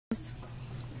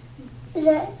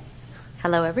Yeah.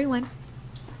 Hello, everyone.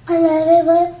 Hello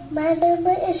everyone, my name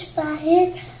is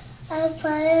Mahin. I'm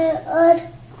 5 years old.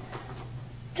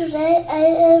 Today I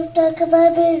am talking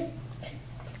about the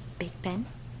Big Ben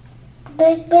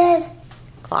Big Ben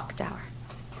Clock Tower.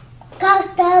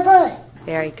 clock tower.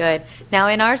 Very good. Now,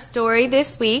 in our story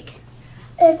this week,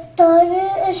 And Tony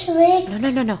is weak.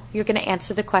 no. You're going to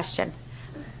answer the question.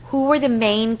 Who were the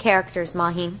main characters,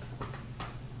 Mahin?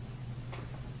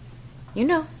 You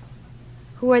know.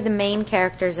 Who are the main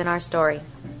characters in our story?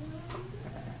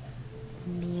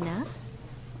 Mina.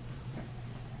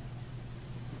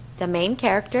 The main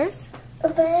characters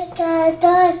Big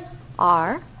character.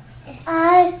 are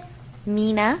I,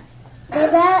 Mina.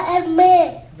 Nina, and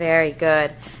me. Very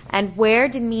good. And where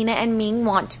did Mina and Ming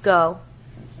want to go?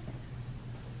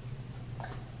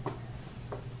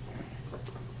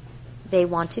 They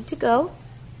wanted to go.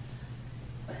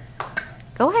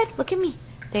 Go ahead, look at me.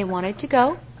 They wanted to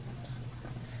go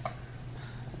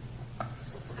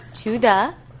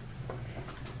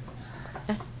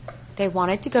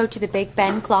to the Big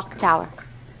Ben clock tower.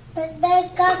 Big Ben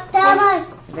clock tower.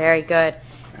 Very good.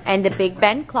 And the Big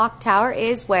Ben clock tower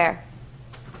is where?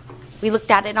 We looked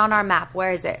at it on our map.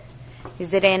 Where is it?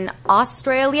 Is it in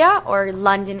Australia or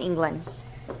London, England?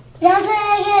 Yes,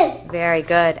 again. Very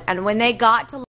good. And when they got to